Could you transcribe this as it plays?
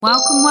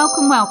Welcome,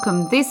 welcome,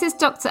 welcome. This is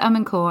Dr.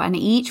 Amancour, and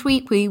each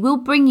week we will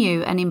bring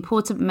you an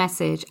important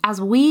message as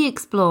we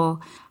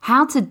explore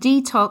how to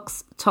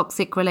detox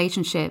toxic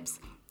relationships.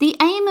 The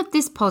aim of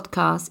this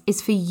podcast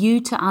is for you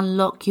to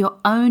unlock your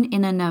own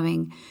inner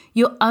knowing,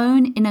 your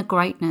own inner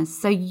greatness,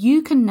 so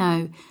you can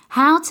know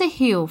how to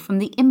heal from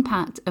the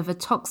impact of a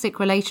toxic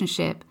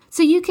relationship,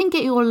 so you can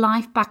get your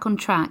life back on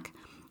track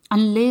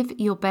and live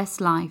your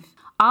best life.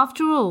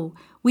 After all,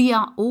 we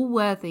are all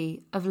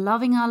worthy of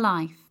loving our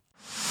life.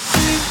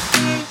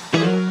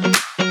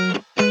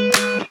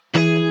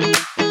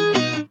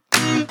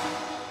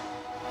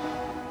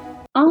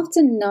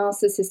 After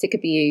narcissistic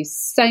abuse,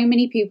 so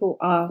many people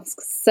ask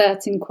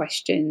certain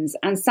questions,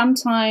 and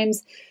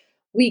sometimes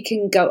we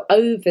can go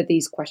over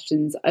these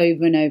questions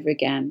over and over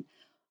again.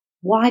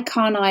 Why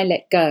can't I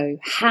let go?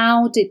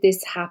 How did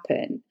this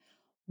happen?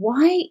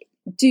 Why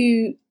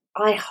do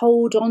I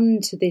hold on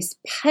to this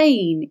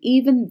pain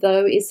even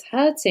though it's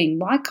hurting?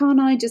 Why can't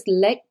I just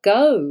let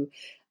go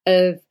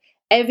of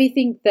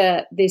everything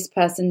that this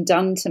person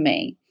done to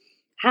me?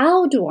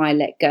 How do I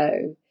let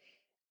go?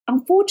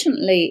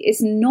 Unfortunately,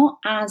 it's not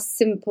as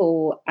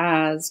simple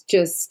as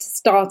just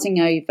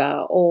starting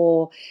over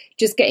or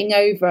just getting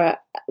over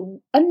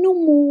a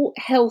normal,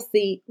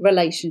 healthy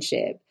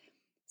relationship.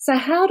 So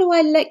how do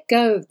I let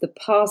go of the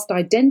past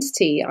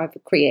identity I've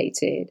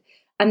created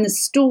and the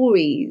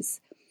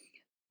stories?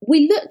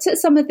 We looked at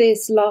some of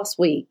this last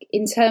week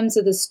in terms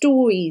of the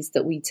stories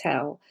that we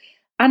tell,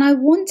 and I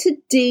want to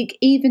dig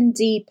even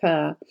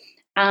deeper.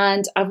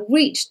 And I've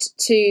reached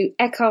to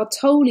Eckhart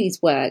Tolle's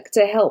work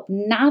to help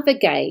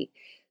navigate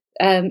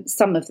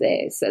some of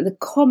this, the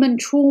common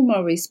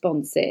trauma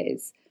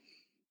responses,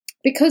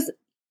 because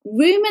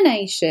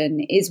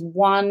rumination is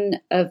one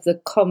of the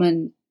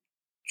common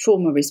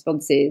trauma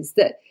responses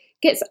that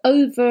gets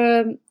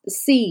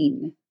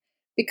overseen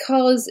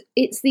because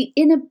it's the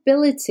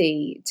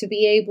inability to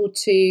be able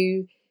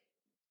to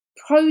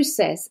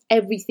process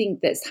everything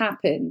that's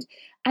happened.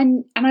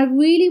 And I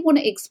really want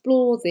to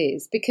explore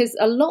this because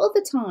a lot of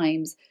the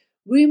times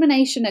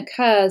rumination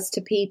occurs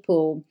to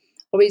people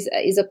or is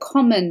a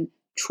common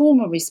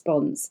trauma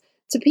response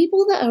to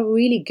people that are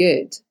really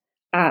good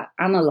at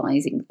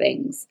analyzing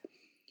things.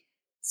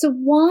 So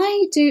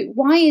why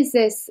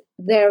is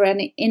there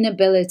an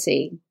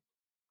inability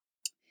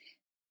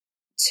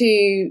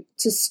to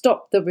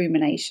stop the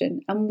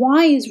rumination? And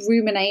why is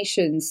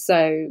rumination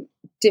so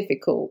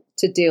difficult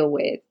to deal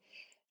with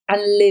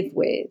and live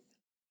with?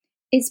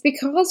 It's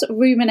because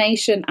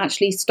rumination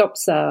actually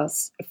stops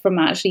us from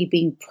actually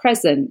being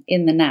present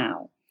in the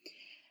now.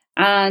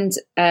 And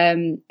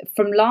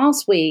from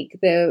last week,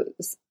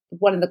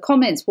 one of the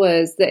comments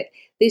was that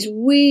this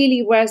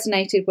really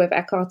resonated with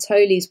Eckhart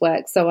Tolle's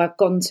work. So I've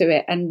gone to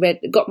it and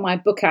got my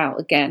book out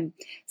again.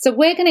 So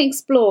we're going to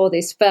explore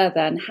this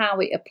further and how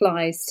it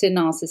applies to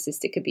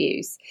narcissistic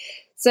abuse.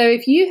 So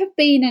if you have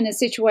been in a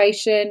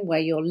situation where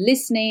you're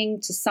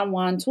listening to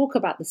someone talk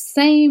about the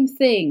same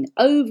thing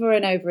over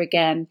and over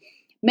again,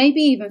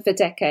 maybe even for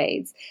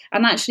decades,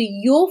 and actually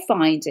you're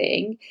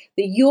finding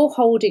that you're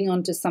holding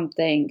on to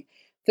something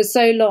for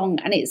so long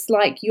and it's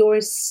like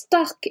you're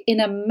stuck in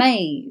a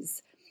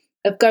maze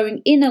of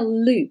going in a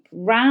loop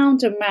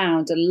round and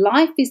round, and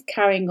life is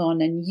carrying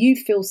on and you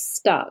feel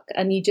stuck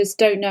and you just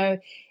don't know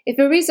if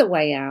there is a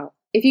way out,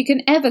 if you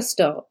can ever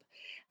stop.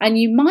 And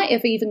you might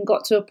have even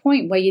got to a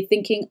point where you're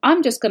thinking,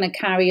 I'm just going to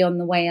carry on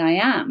the way I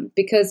am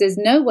because there's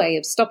no way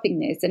of stopping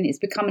this and it's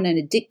becoming an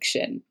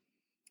addiction.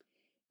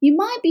 You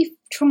might be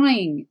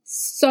trying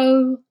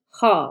so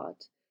hard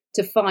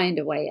to find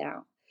a way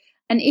out.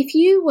 And if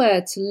you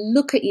were to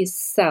look at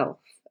yourself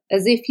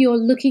as if you're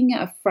looking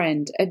at a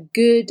friend, a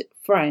good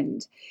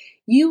friend,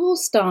 you will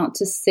start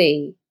to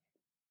see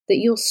that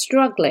you're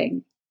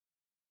struggling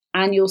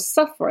and you're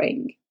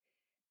suffering,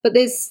 but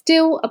there's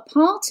still a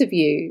part of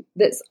you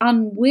that's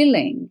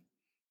unwilling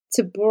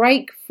to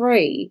break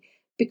free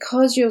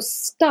because you're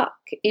stuck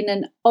in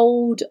an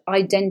old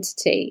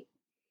identity.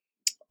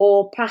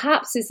 Or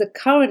perhaps it's a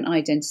current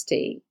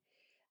identity.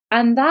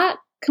 And that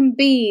can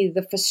be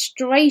the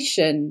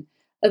frustration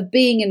of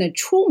being in a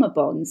trauma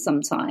bond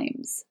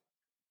sometimes.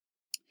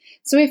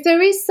 So if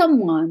there is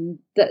someone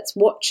that's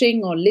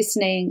watching or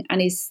listening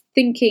and is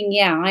thinking,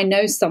 yeah, I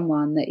know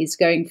someone that is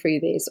going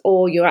through this,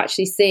 or you're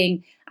actually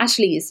seeing,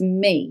 actually it's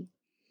me,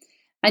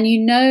 and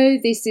you know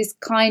this is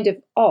kind of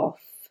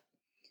off,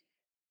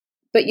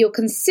 but you're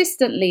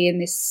consistently in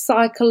this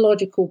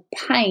psychological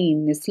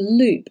pain, this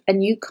loop,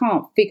 and you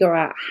can't figure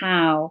out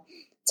how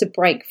to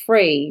break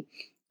free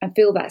and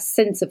feel that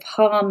sense of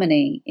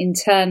harmony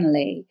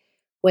internally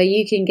where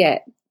you can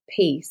get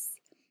peace,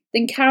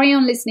 then carry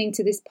on listening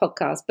to this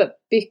podcast.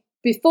 But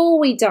before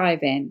we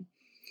dive in,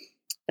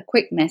 a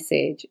quick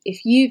message.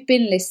 If you've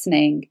been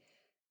listening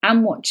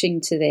and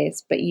watching to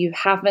this, but you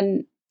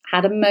haven't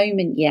had a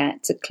moment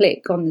yet to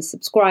click on the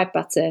subscribe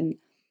button,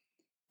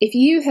 if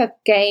you have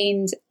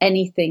gained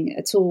anything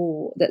at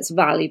all that's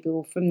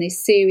valuable from this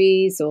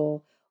series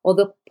or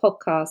the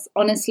podcast,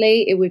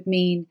 honestly, it would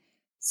mean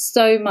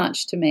so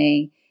much to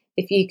me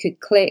if you could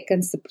click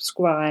and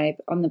subscribe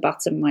on the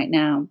button right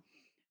now.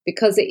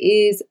 because it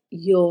is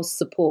your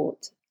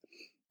support.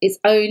 It's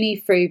only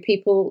through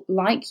people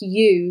like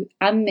you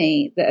and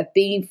me that have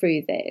been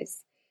through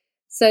this,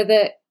 so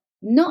that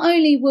not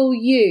only will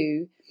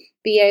you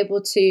be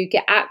able to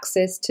get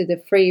access to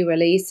the free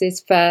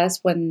releases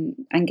first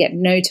and get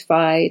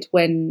notified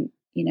when,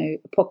 a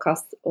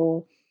podcast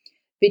or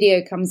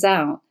video comes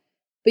out,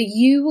 but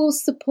you will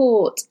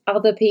support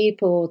other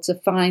people to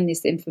find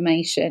this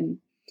information.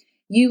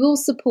 You will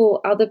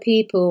support other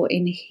people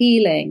in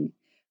healing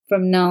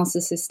from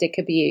narcissistic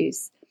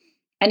abuse,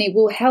 and it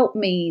will help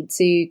me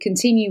to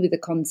continue with the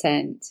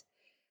content.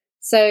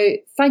 So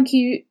thank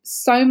you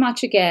so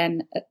much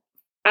again,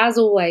 as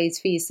always,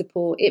 for your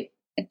support. It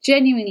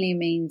genuinely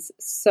means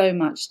so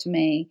much to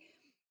me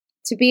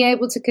to be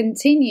able to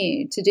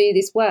continue to do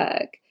this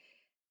work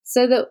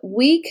so that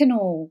we can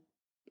all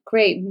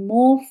create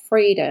more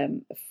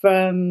freedom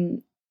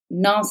from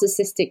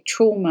narcissistic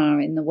trauma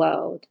in the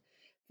world,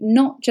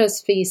 not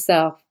just for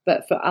yourself,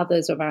 but for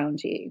others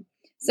around you.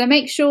 So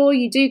make sure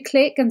you do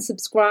click and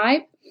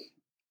subscribe,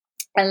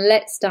 and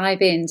let's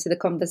dive into the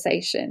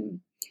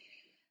conversation.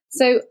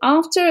 So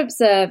after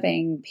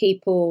observing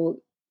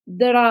people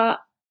that are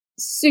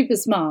super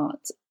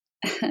smart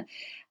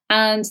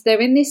and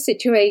they're in this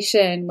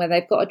situation where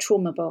they've got a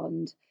trauma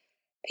bond,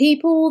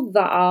 people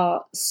that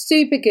are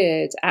super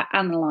good at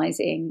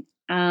analysing,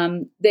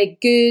 they're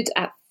good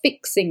at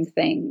fixing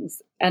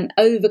things and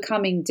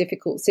overcoming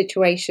difficult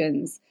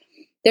situations.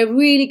 They're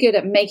really good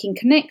at making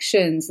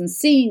connections and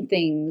seeing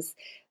things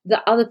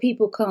that other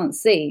people can't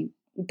see.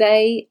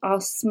 They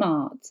are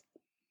smart.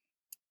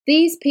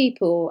 These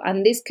people,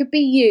 and this could be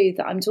you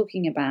that I'm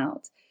talking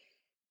about,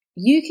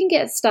 you can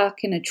get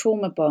stuck in a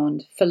trauma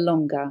bond for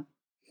longer.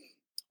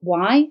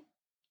 Why?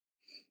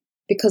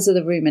 Because of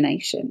the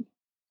rumination.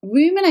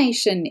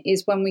 Rumination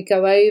is when we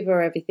go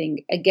over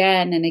everything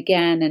again and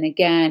again and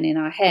again in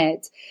our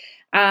head,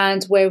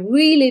 and we're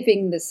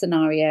reliving the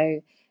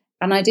scenario.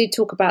 And I did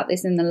talk about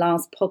this in the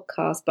last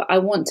podcast, but I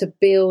want to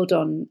build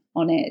on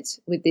it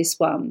with this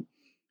one.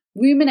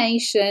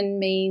 Rumination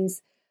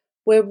means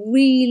we're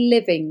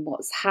reliving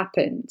what's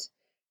happened.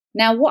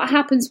 Now, what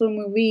happens when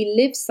we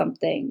relive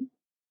something?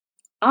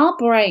 Our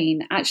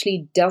brain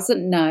actually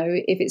doesn't know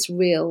if it's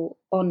real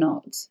or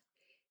not.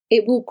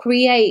 It will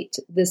create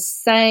the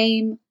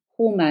same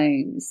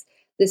hormones,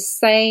 the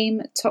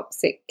same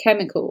toxic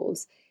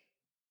chemicals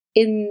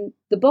in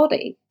the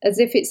body as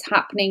if it's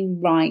happening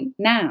right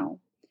now.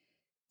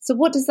 So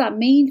what does that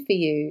mean for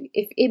you?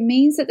 If it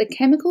means that the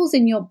chemicals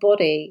in your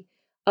body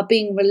are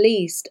being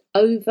released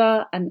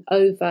over and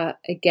over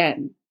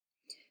again.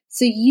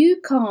 So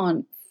you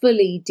can't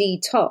fully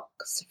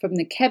detox from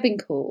the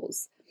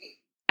chemicals,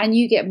 and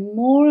you get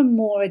more and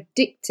more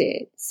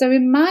addicted. So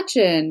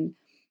imagine,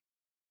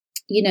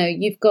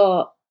 you've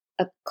got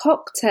a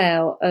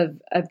cocktail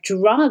of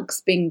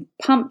drugs being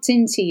pumped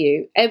into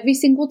you every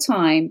single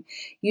time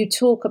you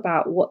talk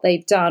about what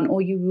they've done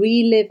or you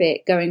relive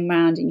it going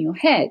round in your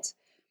head.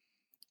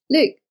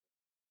 Look,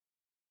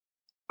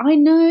 I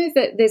know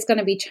that there's going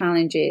to be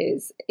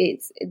challenges.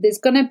 There's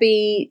going to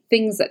be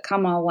things that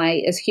come our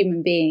way as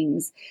human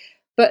beings,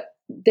 but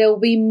there'll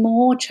be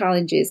more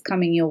challenges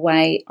coming your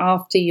way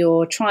after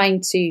you're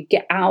trying to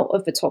get out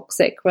of a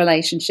toxic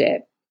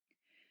relationship.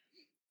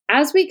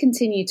 As we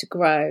continue to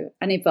grow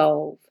and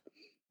evolve,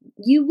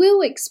 you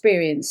will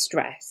experience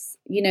stress.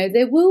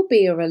 There will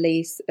be a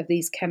release of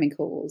these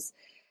chemicals,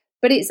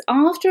 but it's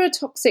after a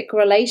toxic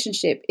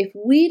relationship, if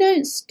we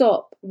don't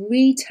stop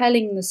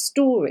retelling the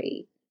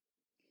story,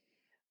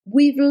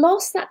 we've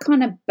lost that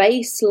kind of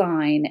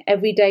baseline,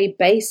 everyday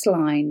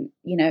baseline,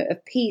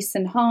 of peace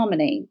and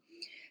harmony.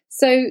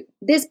 So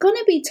there's going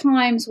to be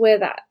times where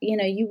that,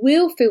 you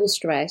will feel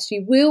stress,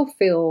 you will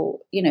feel,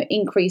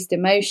 increased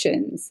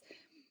emotions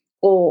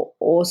or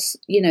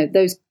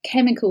those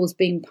chemicals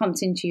being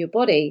pumped into your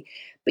body,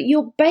 but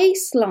your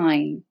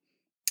baseline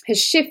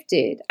has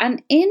shifted.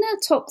 And in a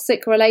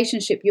toxic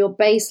relationship, your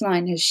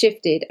baseline has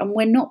shifted, and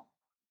we're not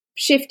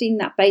shifting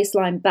that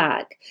baseline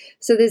back.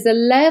 So there's a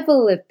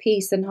level of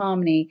peace and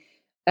harmony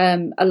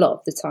a lot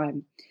of the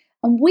time.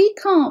 And we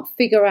can't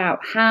figure out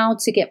how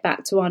to get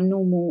back to our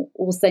normal,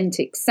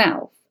 authentic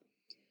self.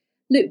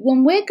 Look,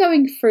 when we're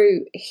going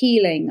through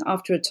healing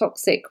after a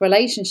toxic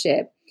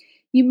relationship,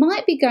 you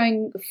might be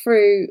going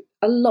through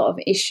a lot of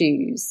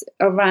issues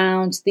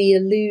around the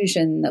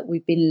illusion that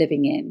we've been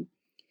living in.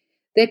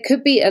 There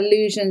could be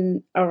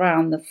illusion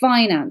around the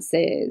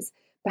finances.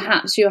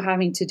 Perhaps you're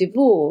having to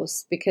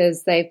divorce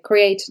because they've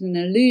created an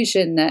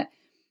illusion that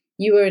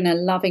you were in a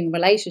loving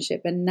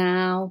relationship and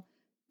now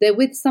they're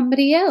with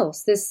somebody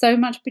else. There's so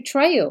much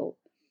betrayal,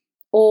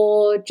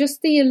 or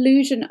just the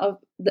illusion of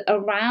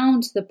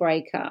around the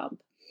breakup.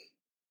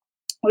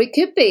 Or it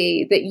could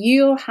be that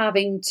you're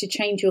having to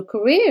change your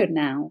career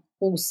now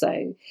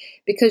also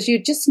because you're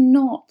just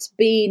not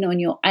being on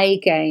your A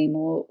game,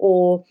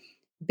 or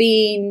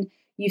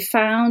you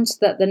found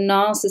that the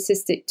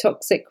narcissistic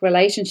toxic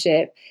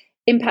relationship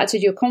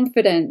impacted your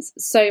confidence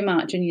so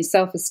much and your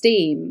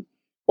self-esteem,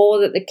 or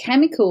that the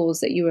chemicals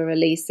that you were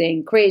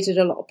releasing created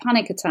a lot of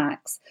panic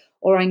attacks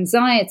or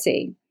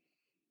anxiety.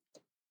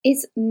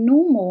 It's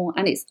normal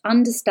and it's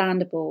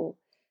understandable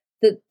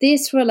that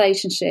this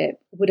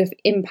relationship would have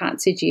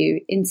impacted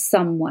you in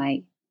some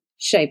way,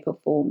 shape, or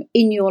form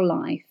in your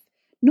life.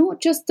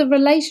 Not just the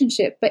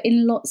relationship, but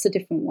in lots of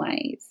different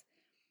ways.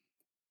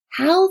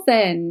 How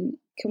then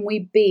can we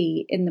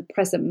be in the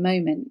present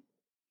moment?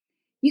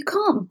 You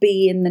can't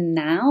be in the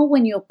now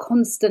when you're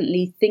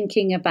constantly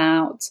thinking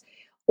about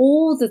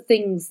all the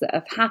things that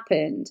have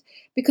happened,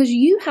 because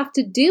you have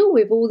to deal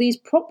with all these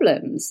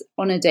problems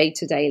on a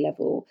day-to-day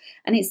level,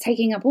 and it's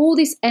taking up all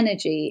this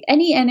energy,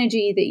 any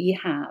energy that you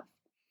have.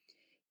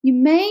 You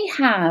may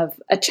have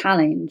a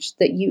challenge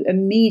that you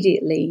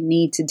immediately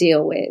need to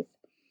deal with.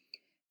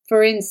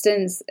 For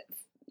instance,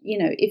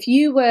 if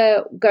you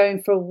were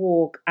going for a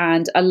walk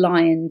and a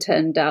lion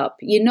turned up,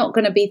 you're not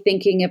going to be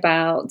thinking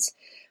about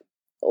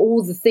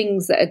all the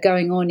things that are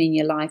going on in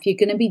your life. You're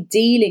going to be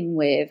dealing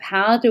with,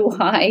 how do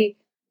I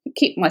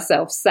keep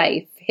myself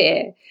safe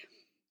here?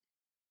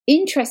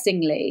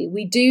 Interestingly,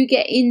 we do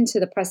get into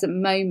the present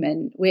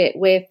moment.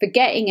 We're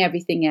forgetting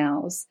everything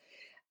else,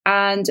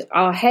 and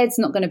our head's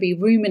not going to be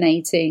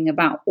ruminating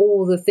about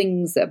all the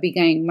things that have been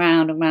going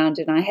round and round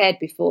in our head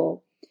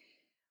before.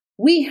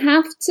 We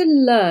have to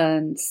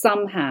learn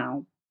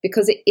somehow,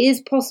 because it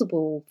is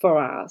possible for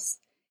us,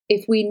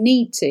 if we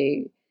need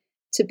to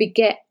be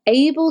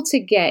able to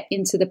get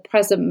into the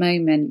present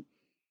moment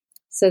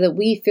so that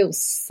we feel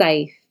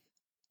safe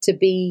to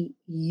be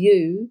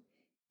you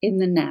in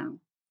the now.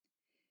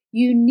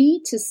 You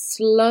need to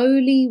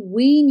slowly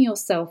wean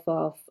yourself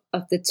off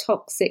of the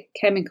toxic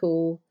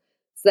chemicals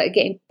that are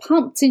getting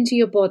pumped into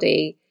your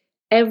body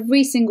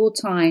every single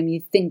time you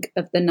think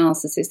of the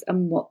narcissist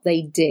and what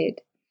they did.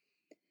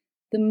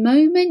 The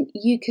moment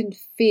you can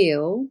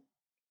feel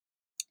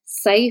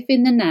safe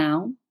in the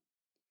now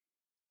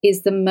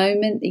is the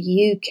moment that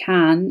you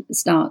can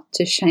start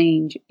to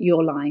change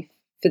your life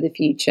for the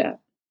future.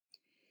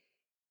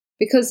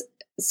 Because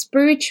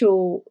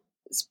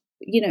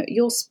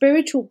your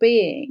spiritual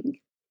being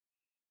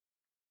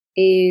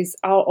is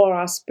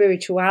our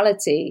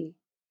spirituality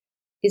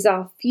is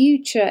our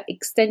future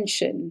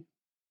extension,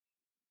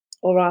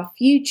 or our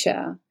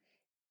future.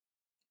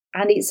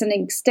 And it's an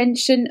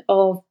extension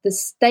of the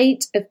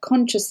state of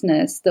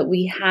consciousness that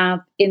we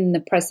have in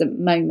the present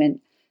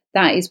moment.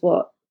 That is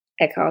what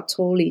Eckhart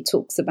Tolle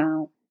talks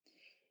about.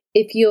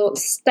 If your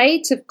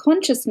state of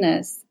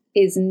consciousness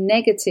is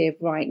negative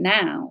right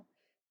now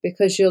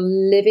because you're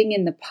living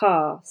in the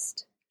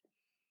past,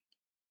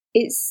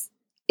 it's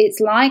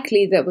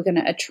likely that we're going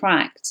to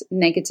attract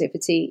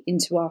negativity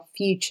into our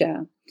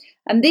future.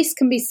 And this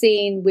can be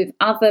seen with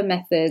other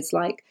methods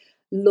like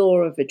law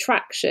of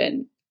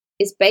attraction.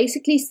 It's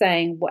basically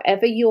saying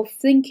whatever you're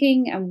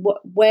thinking and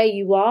where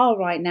you are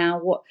right now,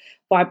 what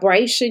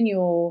vibration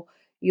you're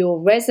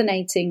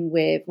resonating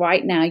with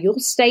right now, your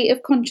state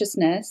of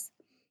consciousness,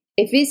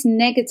 if it's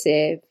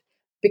negative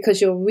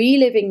because you're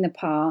reliving the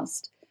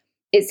past,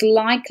 it's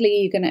likely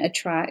you're going to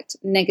attract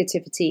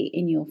negativity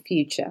in your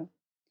future.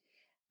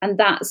 And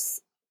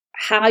that's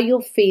how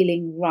you're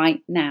feeling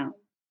right now.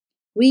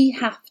 We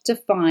have to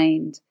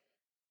find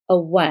a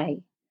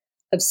way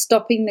of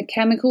stopping the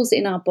chemicals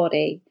in our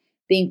body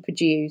being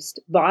produced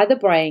by the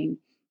brain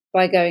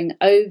by going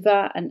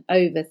over and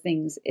over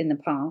things in the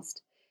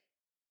past.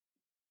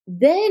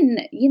 Then,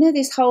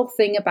 this whole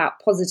thing about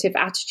positive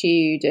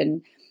attitude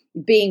and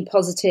being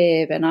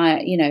positive, and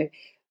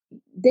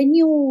then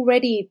you're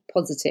already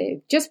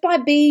positive. Just by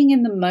being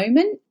in the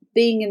moment,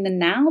 being in the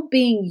now,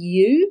 being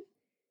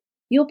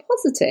you're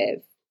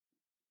positive.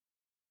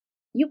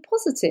 You're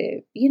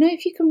positive.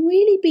 If you can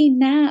really be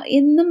now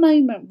in the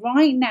moment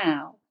right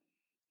now,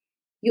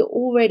 you're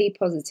already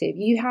positive.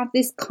 You have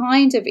this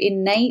kind of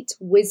innate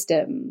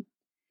wisdom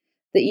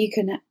that you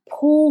can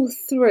pull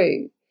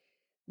through,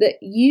 that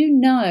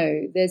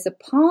there's a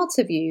part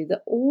of you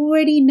that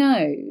already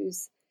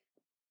knows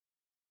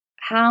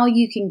how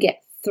you can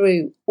get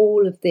through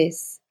all of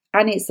this.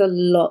 And it's a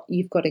lot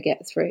you've got to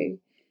get through.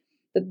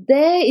 But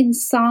there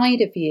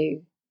inside of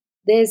you,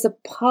 there's a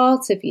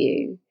part of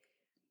you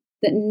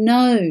that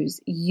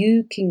knows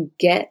you can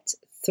get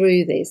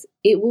through this.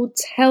 It will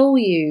tell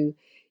you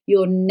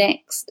your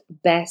next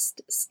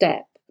best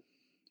step.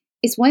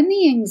 It's when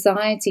the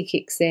anxiety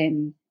kicks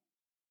in,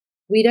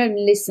 we don't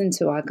listen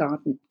to our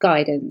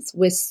guidance.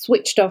 We're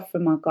switched off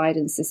from our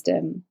guidance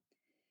system.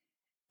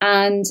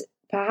 And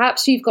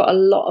perhaps you've got a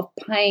lot of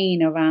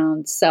pain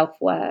around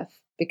self-worth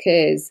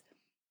because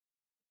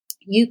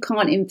you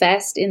can't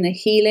invest in the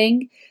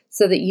healing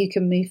so that you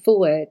can move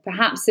forward.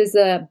 Perhaps there's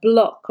a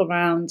block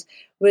around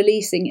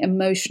releasing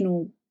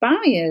emotional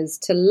barriers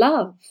to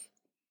love.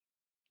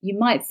 You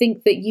might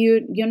think that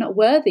you're not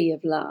worthy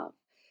of love.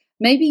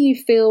 Maybe you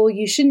feel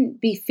you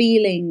shouldn't be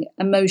feeling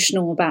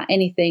emotional about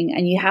anything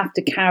and you have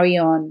to carry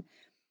on.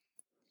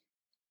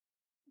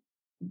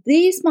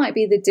 These might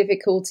be the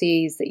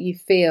difficulties that you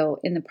feel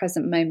in the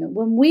present moment.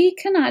 When we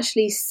can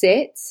actually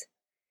sit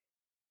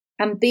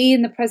and be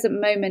in the present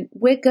moment,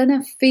 we're going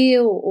to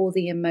feel all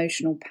the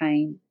emotional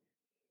pain.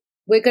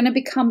 We're going to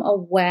become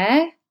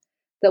aware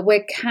that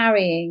we're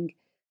carrying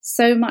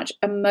so much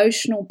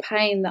emotional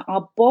pain that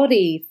our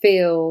body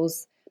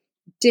feels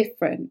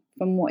different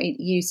from what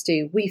it used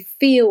to. We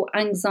feel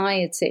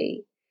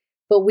anxiety,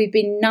 but we've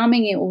been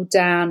numbing it all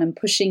down and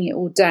pushing it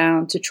all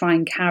down to try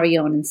and carry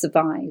on and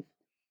survive.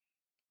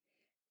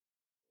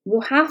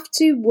 We'll have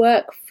to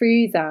work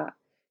through that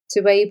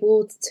to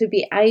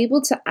be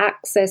able to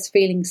access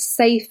feeling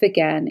safe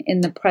again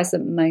in the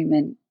present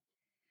moment,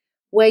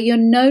 where you're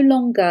no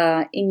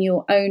longer in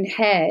your own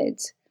head.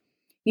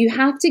 You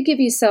have to give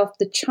yourself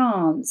the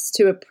chance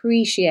to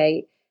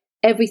appreciate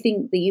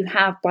everything that you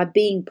have by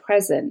being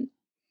present,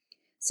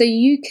 so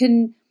you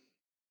can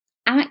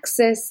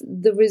access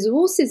the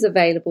resources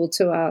available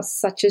to us,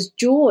 such as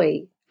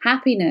joy,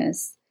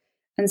 happiness,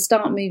 and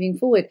start moving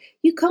forward.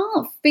 You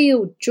can't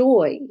feel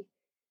joy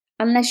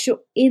unless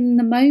you're in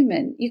the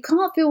moment. You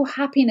can't feel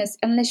happiness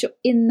unless you're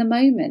in the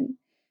moment.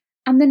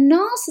 And the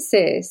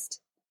narcissist,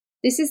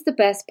 this is the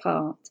best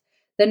part.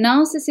 The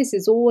narcissist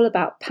is all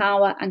about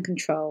power and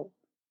control.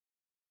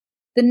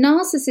 The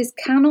narcissist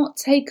cannot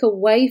take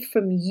away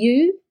from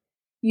you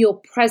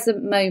your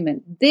present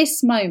moment,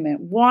 this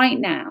moment, right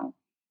now.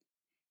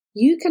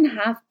 You can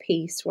have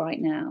peace right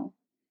now.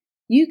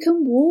 You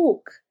can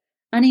walk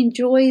and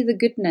enjoy the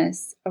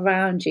goodness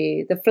around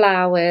you, the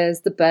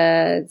flowers, the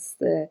birds,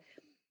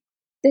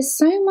 there's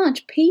so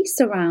much peace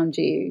around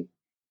you,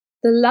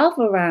 the love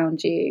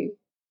around you.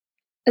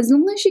 As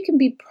long as you can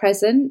be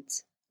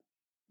present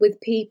with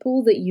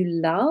people that you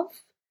love,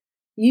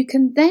 you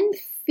can then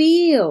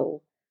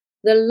feel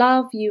the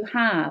love you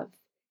have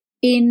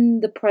in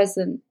the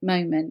present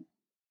moment.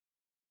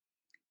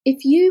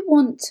 If you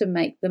want to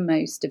make the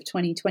most of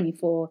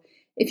 2024,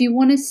 if you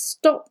want to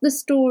stop the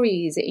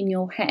stories in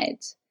your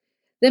head,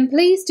 then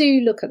please do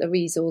look at the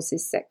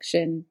resources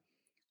section.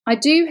 I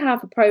do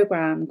have a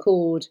program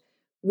called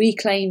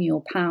Reclaim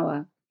Your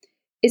Power.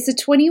 It's a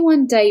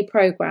 21-day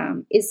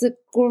program. It's a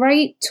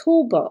great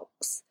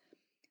toolbox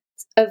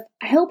of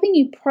helping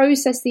you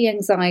process the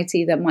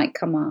anxiety that might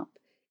come up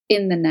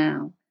in the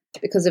now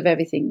because of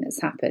everything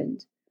that's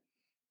happened.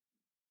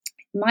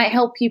 It might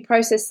help you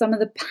process some of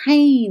the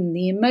pain,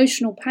 the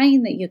emotional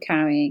pain that you're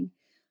carrying,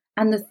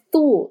 and the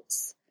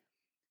thoughts.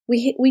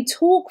 We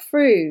talk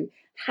through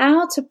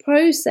how to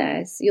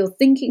process your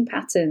thinking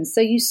patterns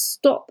so you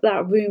stop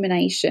that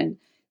rumination,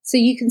 so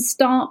you can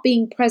start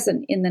being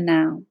present in the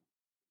now.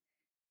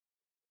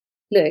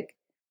 Look,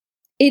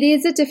 it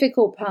is a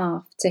difficult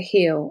path to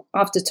heal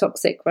after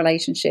toxic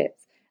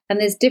relationships, and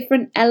there's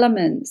different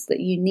elements that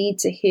you need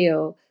to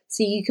heal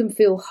so you can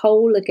feel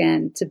whole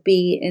again, to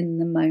be in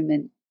the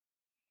moment.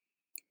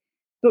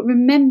 But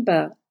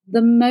remember,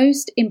 the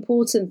most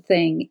important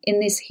thing in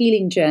this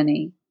healing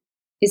journey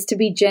is to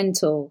be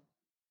gentle,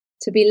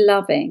 to be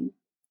loving,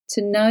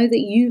 to know that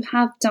you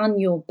have done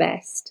your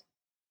best.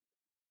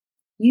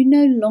 You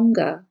no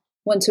longer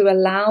want to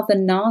allow the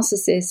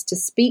narcissist to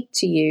speak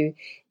to you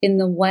in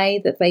the way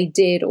that they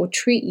did or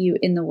treat you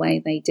in the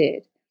way they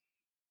did.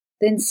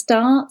 Then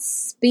start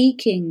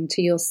speaking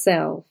to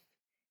yourself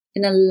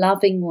in a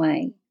loving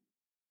way.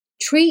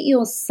 Treat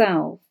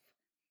yourself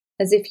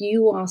as if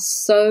you are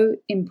so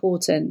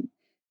important.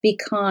 Be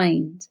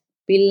kind,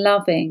 be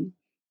loving,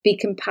 be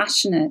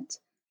compassionate.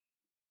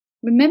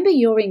 Remember,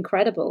 you're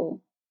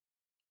incredible.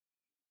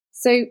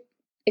 So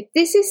if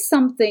this is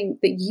something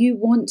that you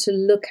want to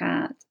look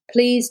at,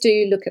 please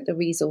do look at the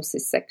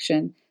resources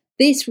section.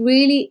 This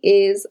really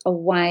is a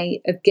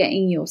way of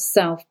getting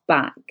yourself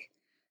back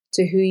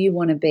to who you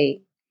want to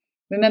be.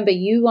 Remember,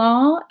 you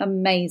are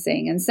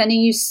amazing, and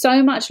sending you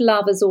so much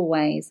love as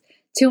always.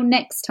 Till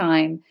next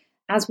time,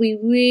 as we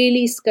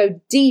really go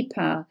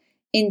deeper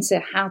into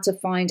how to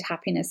find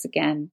happiness again.